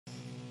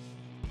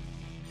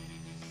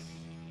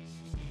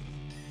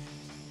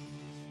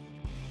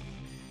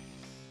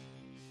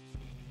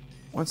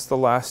Once the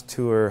last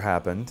tour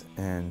happened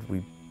and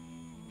we,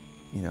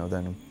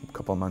 then a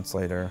couple of months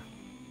later,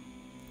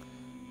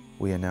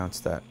 we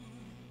announced that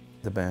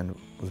the band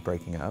was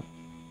breaking up.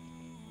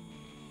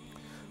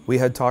 We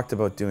had talked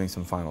about doing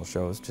some final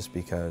shows just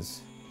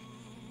because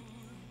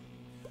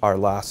our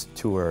last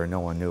tour, no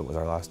one knew it was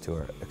our last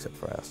tour except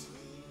for us.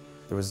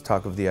 There was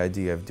talk of the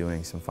idea of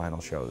doing some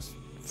final shows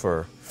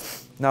for,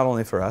 not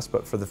only for us,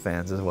 but for the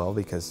fans as well,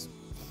 because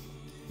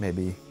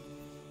maybe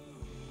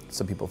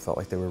some people felt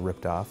like they were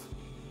ripped off.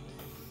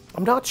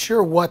 I'm not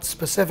sure what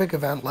specific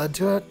event led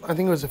to it. I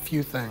think it was a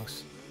few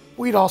things.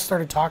 We'd all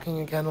started talking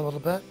again a little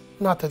bit.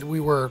 Not that we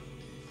were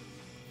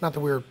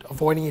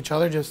avoiding each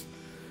other, just,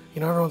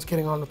 everyone's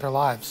getting on with their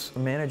lives.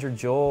 Manager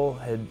Joel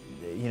had,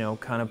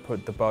 kind of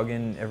put the bug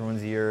in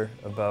everyone's ear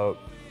about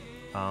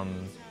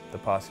the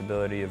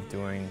possibility of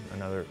doing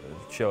another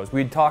shows.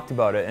 We'd talked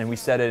about it and we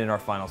said it in our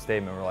final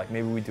statement. We're like,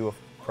 maybe we do a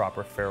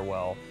proper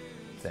farewell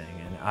thing.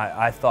 And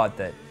I thought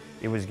that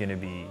it was gonna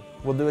be,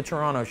 we'll do a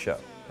Toronto show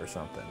or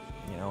something,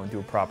 and do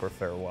a proper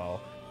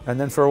farewell. And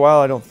then for a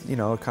while,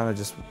 it kind of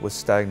just was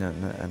stagnant,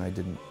 and I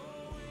didn't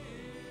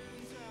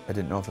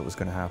know if it was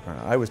gonna happen.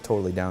 I was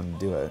totally down to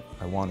do it.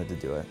 I wanted to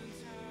do it.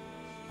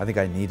 I think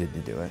I needed to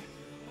do it.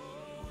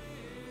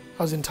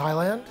 I was in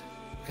Thailand,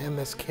 and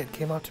this kid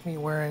came up to me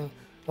wearing an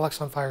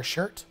Alexisonfire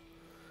shirt,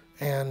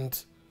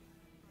 and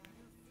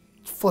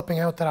flipping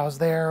out that I was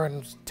there,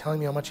 and telling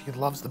me how much he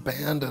loves the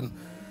band, and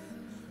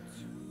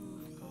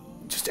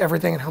just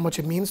everything and how much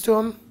it means to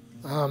him.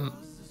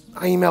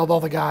 I emailed all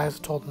the guys,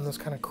 told them this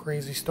kind of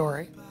crazy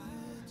story,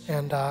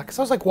 and because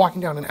I was like walking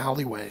down an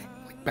alleyway,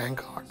 like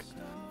Bangkok,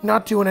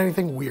 not doing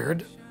anything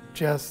weird,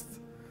 just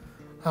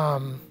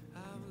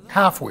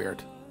half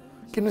weird,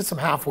 getting into some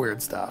half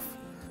weird stuff.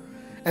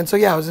 And so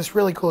yeah, it was this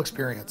really cool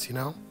experience,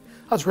 I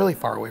was really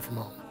far away from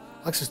home.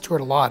 Alexis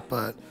toured a lot,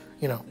 but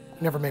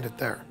never made it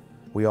there.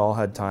 We all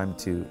had time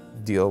to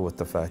deal with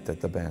the fact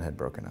that the band had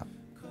broken up.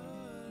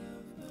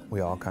 We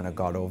all kind of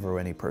got over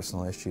any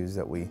personal issues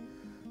that we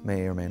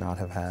may or may not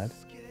have had.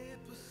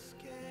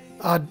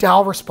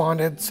 Dal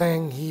responded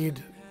saying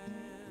he'd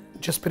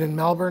just been in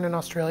Melbourne in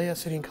Australia.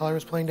 City and Colour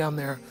was playing down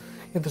there.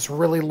 He had this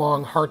really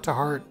long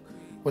heart-to-heart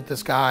with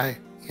this guy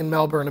in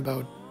Melbourne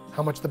about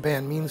how much the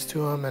band means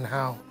to him and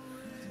how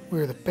we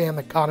were the band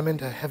that got him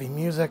into heavy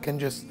music, and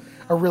just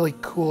a really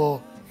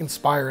cool,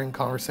 inspiring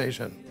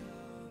conversation.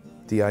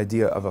 The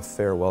idea of a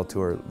farewell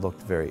tour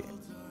looked very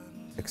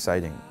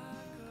exciting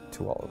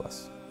to all of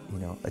us.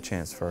 A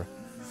chance for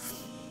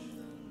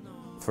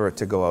it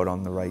to go out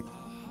on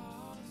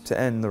to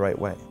end the right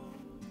way.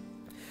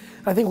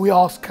 I think we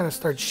all kind of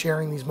started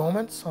sharing these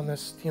moments on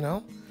this,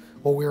 well,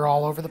 we were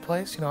all over the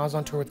place. I was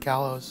on tour with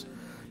Gallows,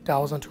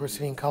 Dal was on tour with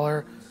City and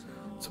Colour,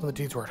 some of the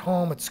dudes were at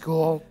home, at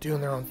school,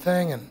 doing their own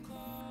thing, and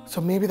so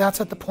maybe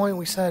that's at the point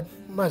we said,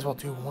 might as well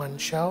do one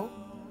show.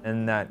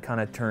 And that kind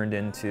of turned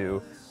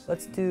into,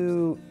 let's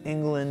do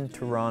England,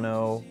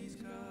 Toronto,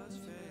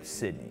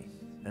 Sydney.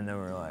 And then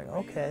we were like,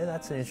 okay,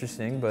 that's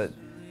interesting, but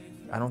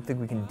I don't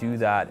think we can do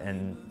that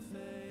and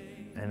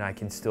I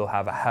can still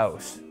have a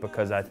house,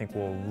 because I think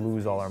we'll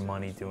lose all our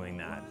money doing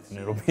that, and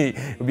it'll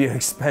be an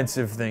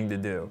expensive thing to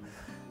do.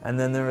 And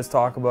then there was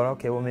talk about,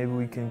 okay, well maybe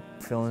we can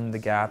fill in the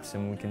gaps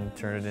and we can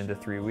turn it into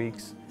 3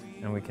 weeks,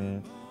 and we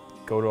can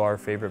go to our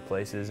favorite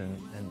places and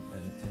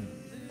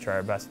try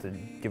our best to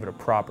give it a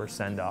proper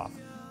send-off.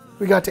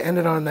 We got to end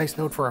it on a nice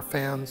note for our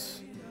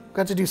fans. We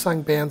got to do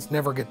something bands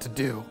never get to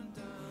do,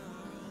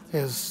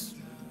 is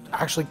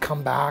actually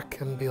come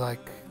back and be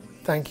like,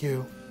 thank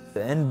you.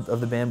 The end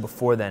of the band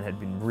before then had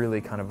been really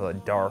kind of a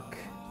dark,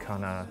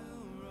 kind of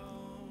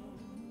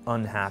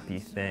unhappy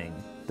thing.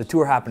 The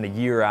tour happened a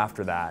year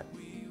after that,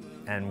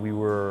 and we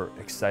were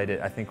excited.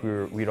 I think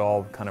we'd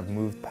all kind of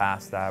moved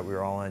past that. We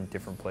were all in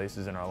different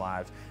places in our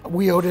lives.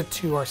 We owed it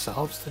to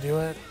ourselves to do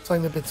it.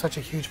 Something that's been such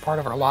a huge part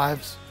of our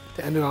lives,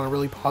 to end it on a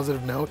really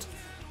positive note.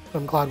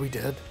 I'm glad we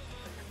did.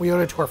 We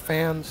owed it to our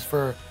fans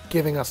for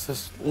giving us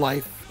this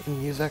life in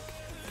music,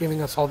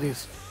 giving us all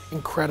these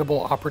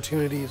incredible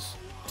opportunities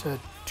to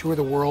tour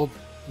the world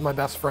with my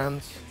best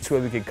friends. So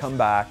we could come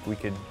back, we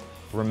could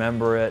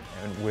remember it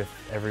and with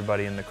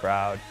everybody in the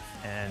crowd,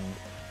 and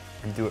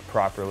do it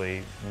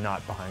properly,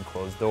 not behind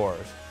closed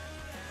doors.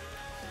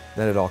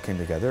 Then it all came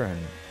together, and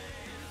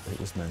it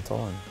was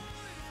mental, and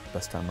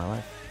best time of my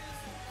life.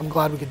 I'm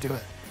glad we could do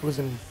it. It was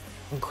an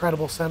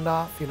incredible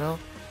send-off,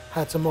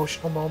 had its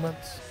emotional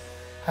moments,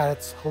 had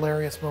its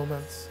hilarious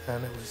moments,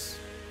 and it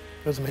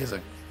was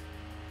amazing.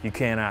 You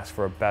can't ask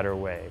for a better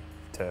way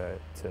to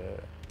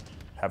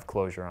have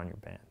closure on your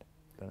band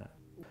than that.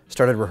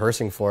 Started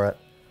rehearsing for it,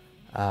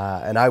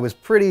 and I was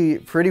pretty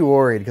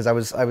worried, because I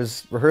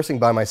was rehearsing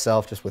by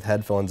myself, just with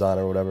headphones on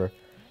or whatever,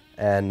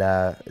 and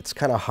it's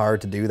kind of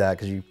hard to do that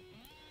because you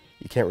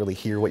can't really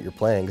hear what you're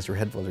playing because your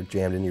headphones are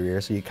jammed in your ear,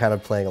 so you're kind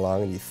of playing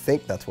along and you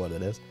think that's what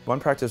it is. One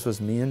practice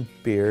was me and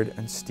Beard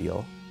and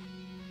Steele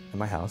in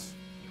my house.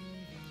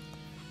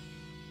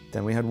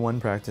 Then we had one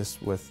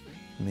practice with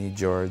me,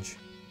 George,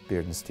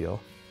 Beard, and Steele,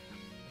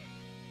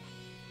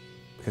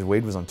 because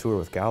Wade was on tour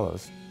with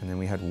Gallows, and then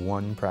we had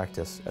one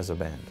practice as a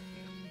band.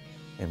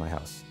 in my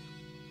house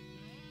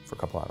for a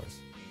couple hours.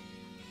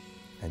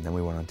 And then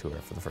we went on tour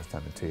for the first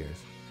time in 2 years.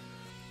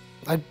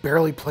 I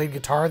barely played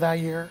guitar that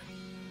year,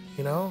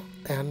 you know,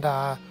 and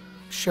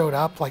showed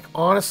up, like,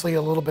 honestly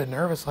a little bit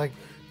nervous, like,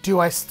 do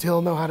I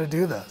still know how to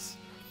do this?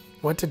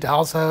 Went to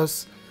Dal's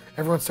house,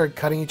 everyone started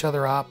cutting each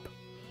other up.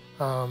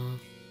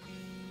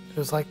 It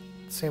was like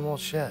same old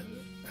shit.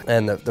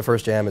 And the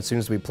first jam, as soon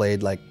as we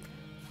played, like,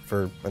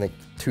 for I think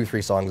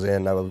 2-3 songs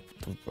in,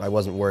 I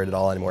wasn't worried at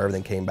all anymore.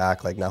 Everything came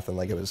back like nothing,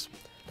 like it was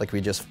like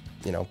we just,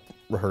 you know,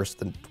 rehearsed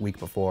the week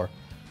before.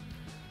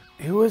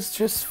 It was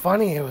just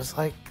funny. It was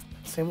like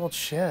same old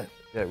shit.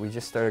 Yeah, we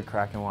just started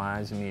cracking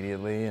wise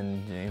immediately,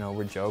 and you know,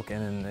 we're joking,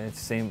 and it's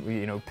same. We,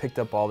 you know, picked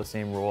up all the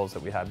same rules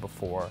that we had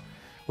before.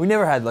 We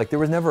never had, like, there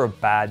was never a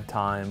bad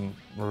time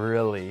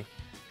really.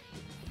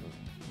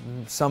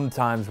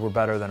 Sometimes we're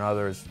better than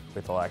others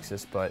with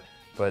Alexis, but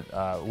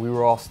we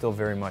were all still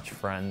very much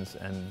friends,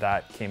 and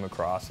that came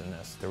across in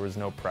this. There was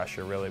no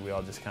pressure really. We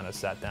all just kind of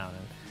sat down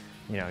and,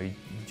 you know, you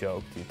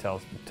joked, you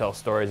tell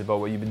stories about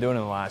what you've been doing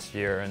in the last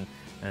year,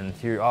 and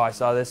here, oh, I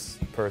saw this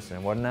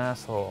person, what an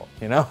asshole,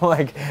 you know,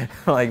 like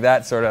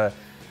that sort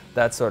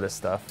of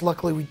stuff.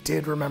 Luckily, we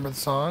did remember the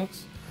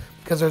songs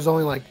because there's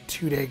only like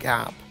 2-day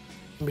gap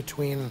in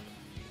between,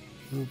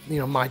 you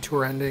know, my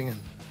tour ending and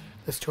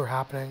this tour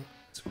happening.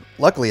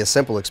 Luckily, a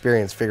simple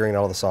experience figuring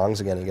out all the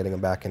songs again and getting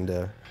them back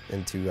into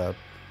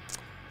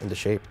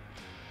shape.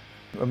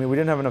 I mean, we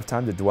didn't have enough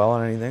time to dwell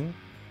on anything.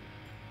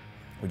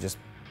 We just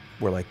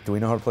were like, do we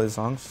know how to play the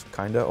songs?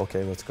 Kinda,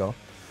 okay, let's go.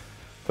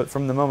 But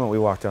from the moment we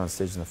walked out on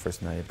stage on the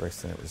first night at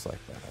Brixton, it was like,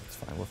 well, that's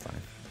fine, we're fine.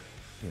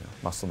 You know,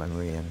 muscle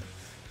memory and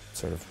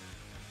sort of,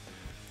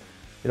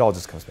 it all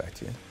just comes back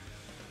to you.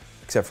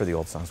 Except for the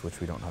old songs,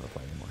 which we don't know how to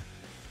play anymore.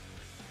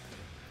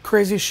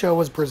 Craziest show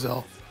was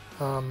Brazil,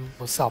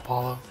 was Sao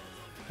Paulo.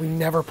 We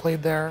never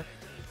played there.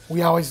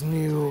 We always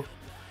knew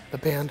the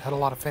band had a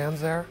lot of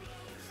fans there,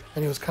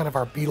 and it was kind of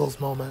our Beatles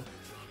moment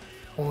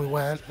when we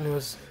went, and it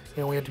was,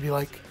 you know, we had to be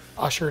like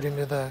ushered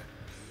into the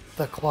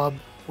club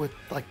with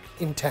like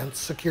intense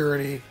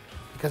security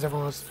because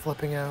everyone was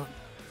flipping out.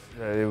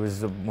 It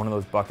was one of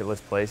those bucket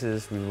list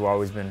places. We've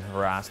always been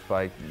harassed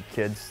by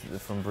kids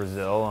from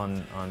Brazil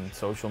on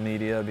social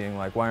media being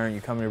like, why aren't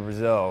you coming to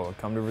Brazil?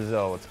 Come to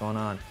Brazil, what's going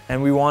on?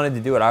 And we wanted to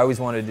do it. I always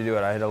wanted to do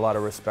it. I had a lot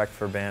of respect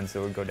for bands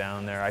that would go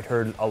down there. I'd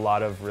heard a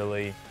lot of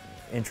really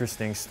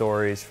interesting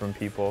stories from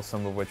people,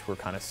 some of which were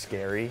kind of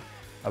scary,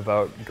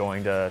 about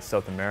going to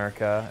South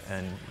America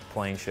and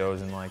playing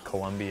shows in like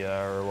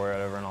Colombia or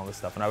wherever and all this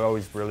stuff. And I've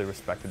always really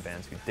respected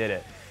bands who did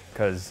it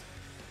because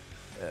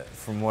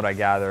from what I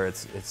gather,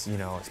 it's you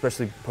know,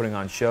 especially putting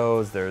on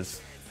shows,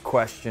 there's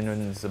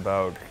questions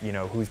about, you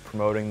know, who's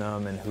promoting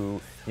them and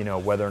who, you know,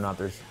 whether or not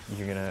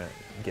you're gonna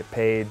get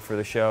paid for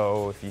the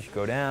show if you should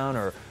go down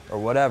or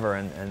whatever.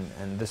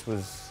 And this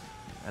was,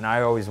 and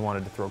I always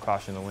wanted to throw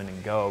caution in the wind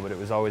and go, but it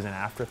was always an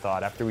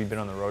afterthought. After we'd been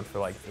on the road for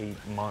like 8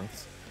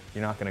 months,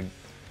 you're not gonna,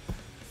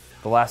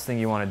 the last thing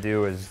you want to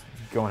do is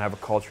go and have a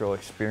cultural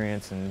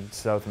experience in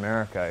South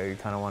America. You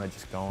kind of want to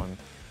just go and,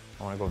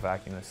 I want to go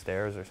vacuum the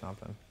stairs or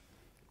something.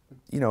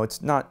 You know,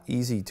 it's not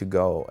easy to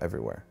go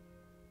everywhere.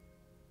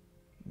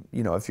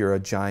 You know, if you're a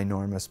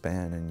ginormous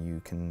band and you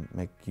can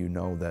make, you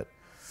know that,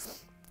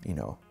 you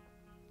know,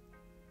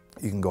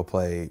 you can go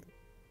play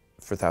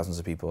for thousands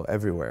of people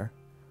everywhere,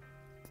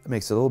 it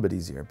makes it a little bit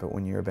easier. But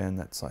when you're a band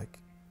that's like,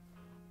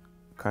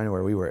 kind of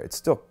where we were, it's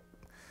still,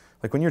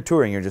 like when you're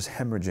touring, you're just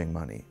hemorrhaging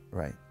money,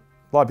 right?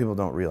 A lot of people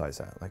don't realize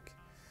that. Like,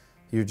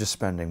 you're just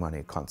spending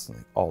money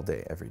constantly, all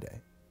day, every day.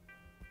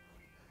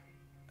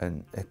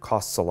 And it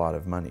costs a lot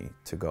of money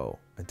to go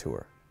and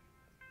tour.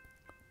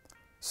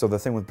 So the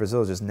thing with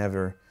Brazil just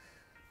never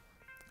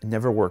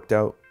worked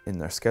out in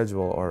their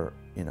schedule, or,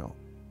 you know,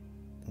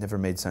 it never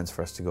made sense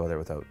for us to go there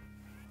without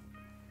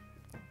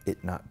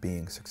it not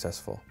being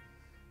successful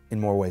in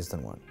more ways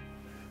than one.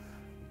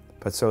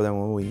 But so then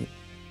when we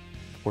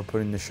were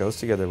putting the shows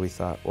together, we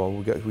thought, well,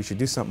 we should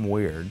do something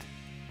weird.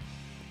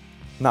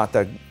 Not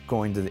that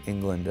going to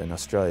England and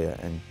Australia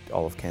and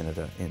all of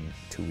Canada in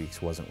 2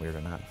 weeks wasn't weird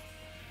enough.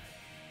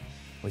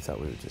 We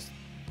thought we would just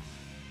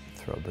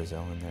throw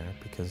Brazil in there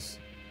because,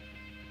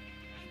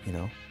 you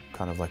know,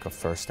 kind of like a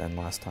first and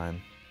last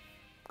time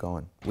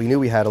going. We knew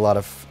we had a lot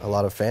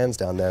of fans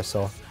down there,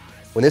 so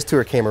when this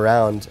tour came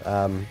around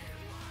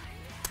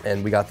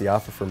and we got the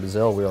offer from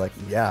Brazil, we were like,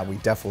 yeah, we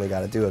definitely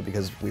got to do it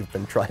because we've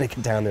been trying to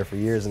get down there for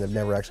years and have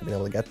never actually been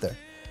able to get there.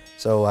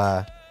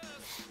 So,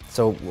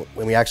 so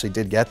when we actually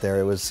did get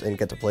there, and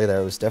get to play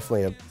there, it was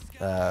definitely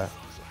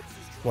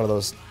one of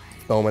those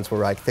moments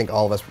where I think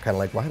all of us were kind of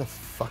like, why the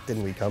fuck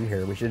didn't we come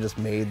here? We should have just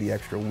made the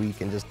extra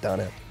week and just done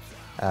it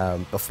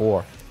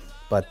before.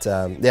 But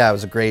yeah, it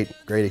was a great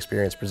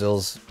experience.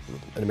 Brazil's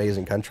an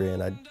amazing country,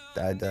 and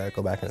I'd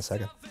go back in a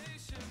second.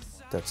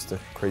 That's the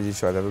craziest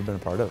show I've ever been a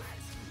part of.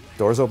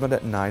 Doors opened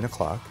at 9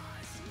 o'clock.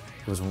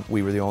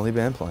 We were the only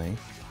band playing.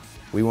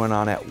 We went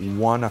on at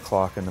 1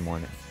 o'clock in the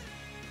morning.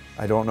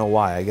 I don't know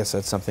why. I guess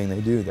that's something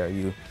they do there.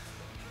 You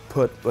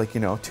put, like,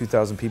 you know,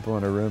 2,000 people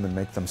in a room and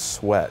make them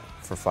sweat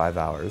for 5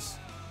 hours.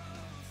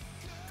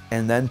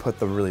 and then put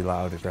the really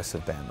loud,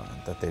 aggressive band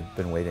on that they've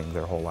been waiting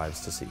their whole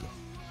lives to see.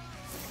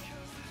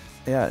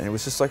 Yeah, and it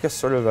was just like a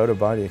sort of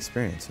out-of-body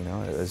experience, you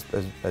know,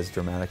 as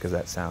dramatic as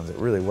that sounds. It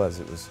really was.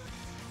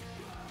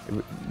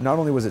 Not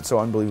only was it so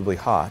unbelievably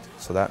hot,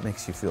 so that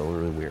makes you feel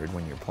really weird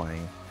when you're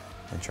playing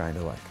and trying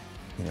to, like,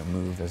 you know,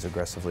 move as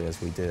aggressively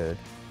as we did,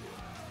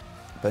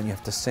 but you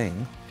have to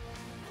sing,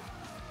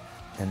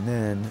 and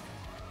then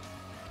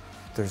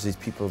there's these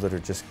people that are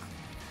just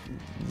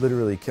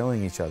literally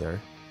killing each other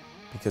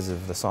because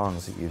of the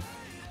songs that you've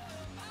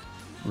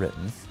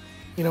written.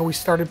 You know, we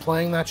started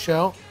playing that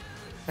show,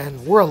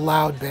 and we're a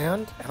loud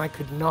band, and I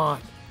could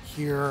not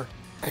hear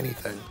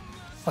anything.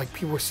 Like,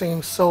 people were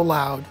singing so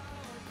loud,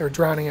 they were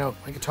drowning out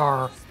my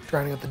guitar,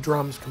 drowning out the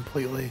drums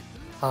completely.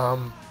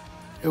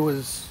 It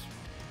was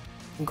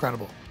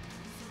incredible.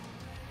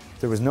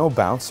 There was no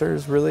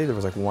bouncers, really. There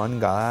was like one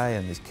guy,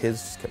 and these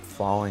kids just kept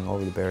falling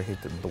over the barricade.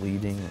 They're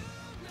bleeding, and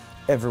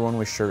everyone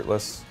was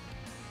shirtless.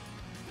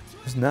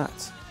 It was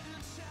nuts.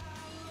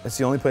 It's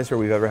the only place where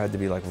we've ever had to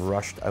be like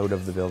rushed out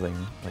of the building,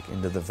 like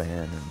into the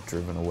van and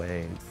driven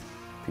away,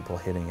 people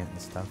hitting it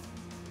and stuff.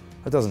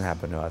 That doesn't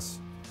happen to us,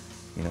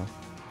 you know?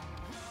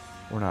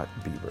 We're not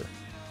Bieber.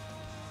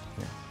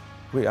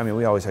 Yeah. I mean,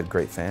 we always had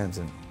great fans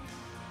and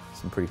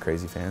some pretty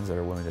crazy fans that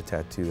are willing to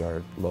tattoo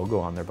our logo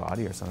on their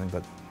body or something,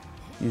 but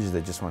usually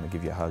they just want to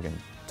give you a hug and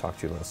talk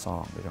to you about a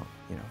song. They don't,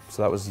 you know.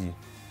 So that was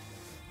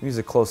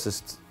the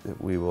closest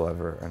that we will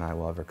ever, and I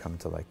will ever come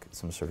to like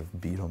some sort of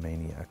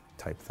Beatlemania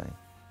type thing.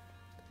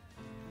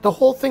 The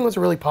whole thing was a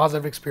really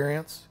positive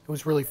experience. It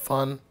was really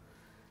fun.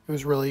 It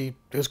was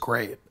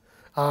great.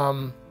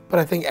 But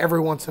I think every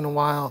once in a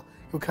while,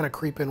 it would kind of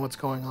creep in what's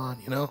going on,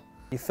 you know?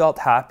 You felt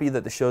happy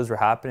that the shows were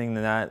happening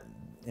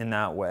in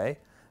that way.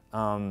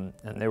 And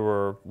they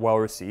were well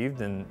received,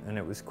 and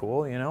it was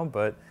cool, you know,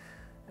 but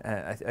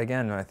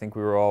again, I think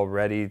we were all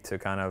ready to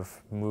kind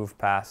of move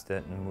past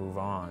it and move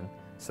on,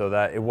 so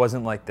that it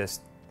wasn't like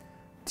this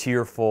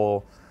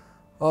tearful,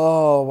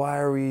 oh, why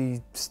are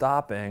we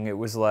stopping? It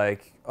was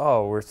like,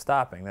 oh, we're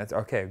stopping, that's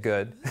okay,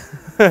 good.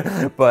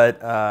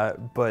 but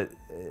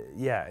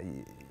yeah,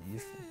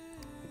 it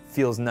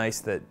feels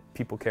nice that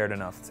people cared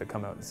enough to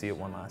come out and see it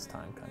one last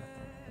time, kind of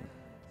thing.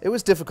 It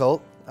was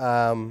difficult.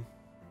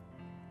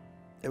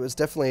 It was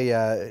definitely,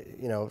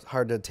 you know,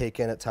 hard to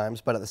take in at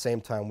times, but at the same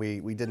time,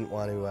 we didn't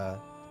want to,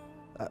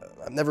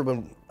 I've never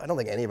been, I don't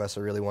think any of us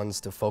are really ones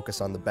to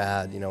focus on the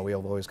bad. You know, we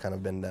have always kind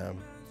of been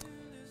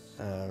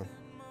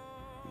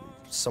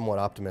somewhat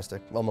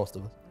optimistic, well, most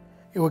of us.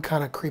 It would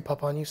kind of creep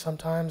up on you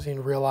sometimes, and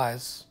you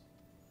realize,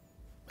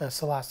 that's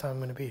the last time I'm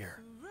going to be here.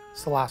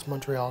 It's the last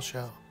Montreal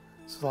show.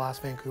 This is the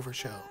last Vancouver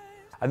show.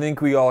 I think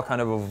we all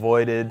kind of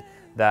avoided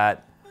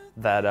that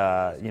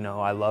you know,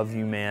 I love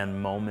you man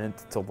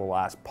moment till the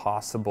last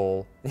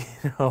possible, you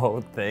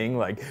know, thing.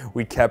 Like,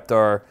 we kept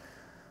our,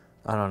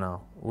 I don't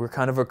know, we're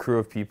kind of a crew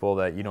of people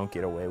that you don't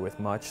get away with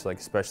much, like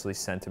especially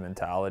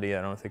sentimentality.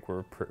 I don't think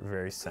we're a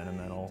very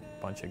sentimental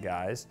bunch of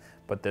guys,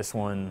 but this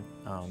one,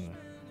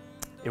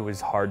 it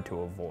was hard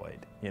to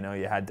avoid. You know,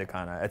 you had to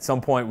kind of, at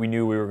some point we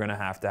knew we were gonna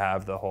have to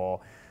have the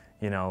whole,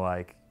 you know,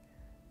 like,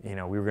 you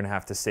know, we were gonna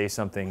have to say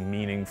something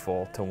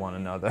meaningful to one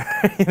another.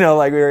 You know,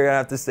 like we were gonna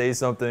have to say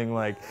something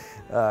like,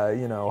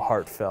 you know,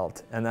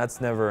 heartfelt, and that's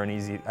never an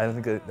easy. I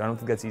don't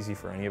think that's easy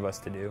for any of us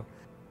to do.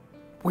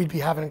 We'd be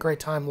having a great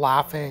time,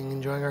 laughing,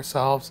 enjoying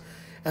ourselves,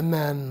 and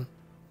then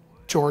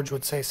George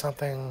would say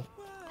something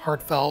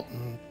heartfelt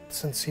and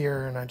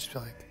sincere, and I'd just be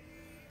like,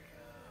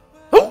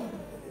 oh!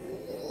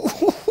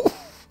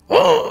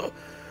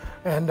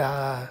 And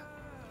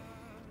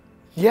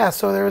yeah,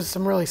 so there was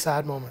some really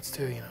sad moments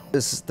too, you know.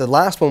 The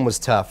last one was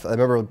tough. I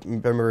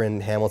remember in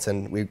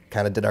Hamilton, we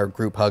kind of did our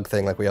group hug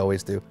thing like we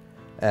always do.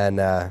 And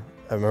I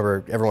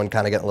remember everyone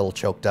kind of getting a little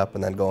choked up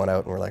and then going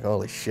out, and we're like,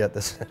 holy shit,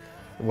 this.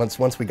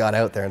 Once we got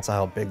out there and saw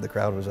how big the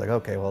crowd was, like,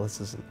 okay, well,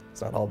 it's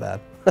not all bad.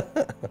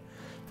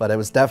 But it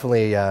was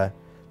definitely,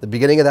 the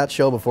beginning of that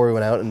show before we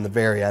went out and the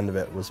very end of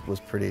it was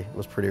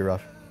pretty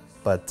rough.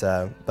 But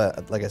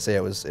like I say,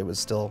 it was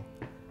still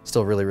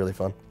really, really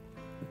fun.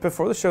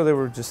 Before the show, they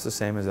were just the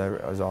same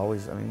as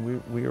always. I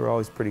mean, we were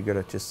always pretty good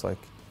at just like,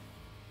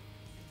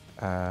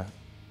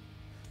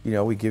 you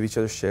know, we give each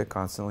other shit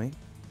constantly.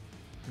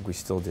 We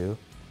still do.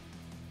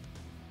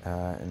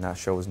 And that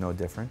show was no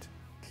different.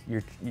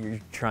 You're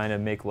trying to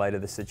make light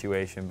of the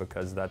situation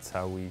because that's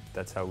how we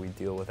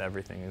deal with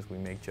everything, is we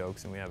make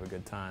jokes and we have a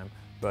good time.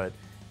 But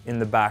in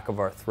the back of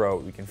our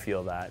throat, we can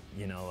feel that,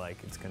 you know, like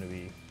it's gonna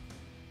be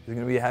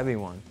a heavy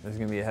one. It was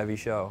gonna be a heavy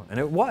show, and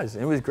it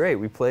was great.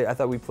 I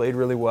thought we played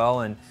really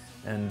well, and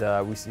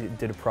we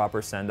did a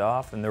proper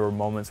send-off. And there were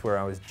moments where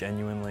I was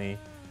genuinely,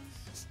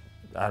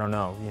 I don't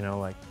know, you know,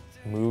 like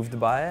moved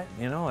by it.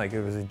 You know, like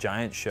it was a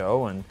giant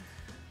show, and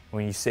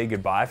when you say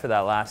goodbye for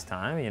that last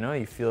time, you know,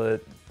 you feel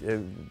it.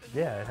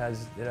 Yeah, it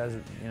has,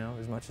 you know,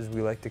 as much as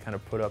we like to kind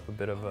of put up a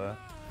bit of a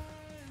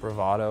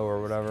bravado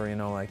or whatever, you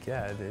know, like,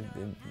 yeah, it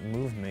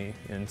moved me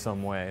in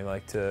some way,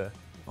 like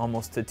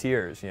almost to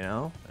tears, you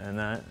know, and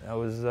that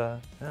was, yeah,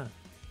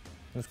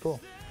 it was cool.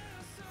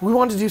 We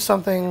wanted to do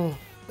something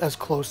as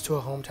close to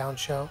a hometown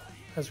show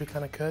as we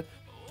kind of could.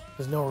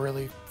 There's no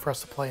really for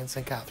us to play in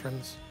St.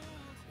 Catharines.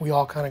 We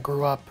all kind of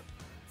grew up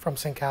from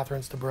St.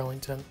 Catharines to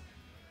Burlington.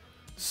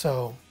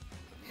 So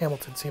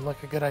Hamilton seemed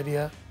like a good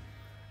idea.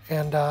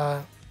 And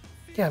yeah,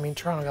 I mean,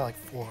 Toronto got like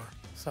 4,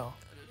 so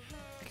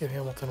give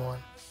Hamilton 1.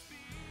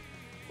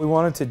 We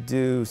wanted to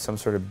do some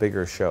sort of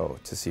bigger show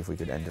to see if we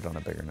could end it on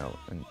a bigger note.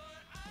 And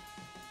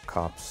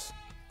Cops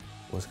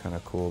was kind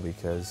of cool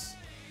because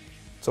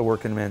it's a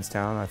working man's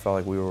town. I felt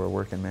like we were a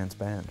working man's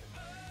band.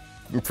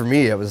 For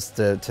me, it was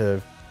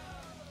to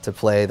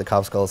play the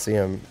Cops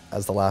Coliseum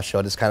as the last show.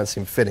 It just kind of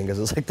seemed fitting because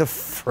it was like the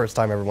first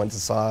time I ever went to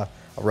saw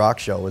a rock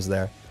show was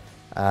there.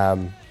 I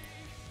mean,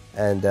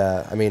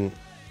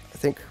 I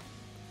think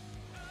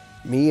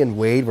me and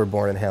Wade were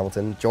born in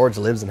Hamilton. George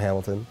lives in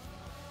Hamilton.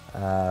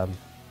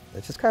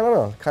 It just kind of, I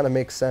don't know, kind of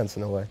makes sense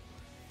in a way.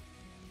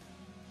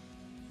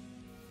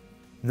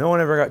 No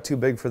one ever got too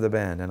big for the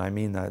band, and I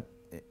mean that.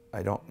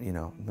 I don't, you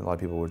know, a lot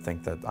of people would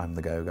think that I'm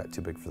the guy who got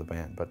too big for the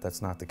band, but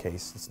that's not the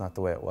case. It's not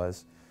the way it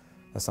was.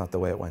 That's not the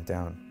way it went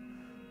down.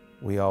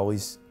 We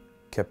always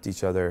kept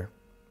each other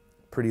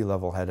pretty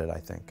level-headed, I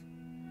think,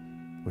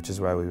 which is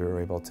why we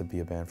were able to be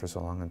a band for so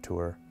long and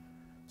tour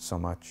so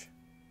much.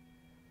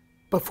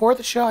 Before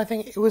the show, I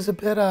think it was a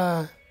bit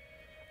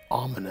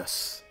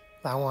ominous,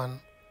 that one.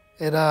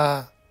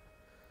 It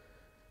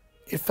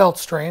felt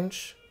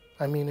strange.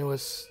 I mean,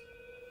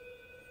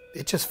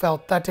 it just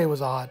felt, that day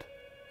was odd,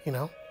 you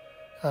know?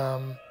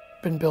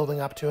 Been building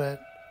up to it,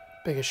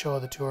 biggest show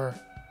of the tour.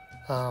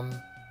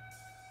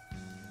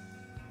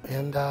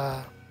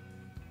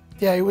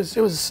 Yeah, it was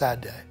a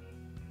sad day.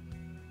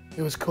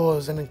 It was cool, it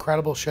was an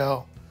incredible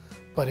show,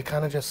 but it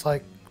kind of just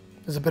like,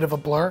 is a bit of a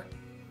blur.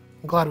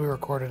 I'm glad we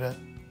recorded it.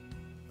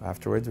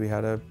 Afterwards, we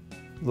had a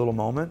little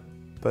moment,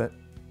 but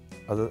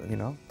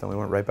then we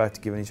went right back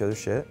to giving each other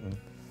shit, and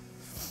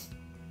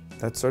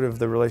that's sort of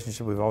the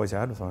relationship we've always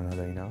had with one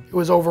another, you know? It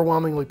was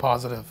overwhelmingly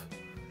positive,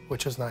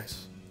 which is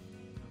nice.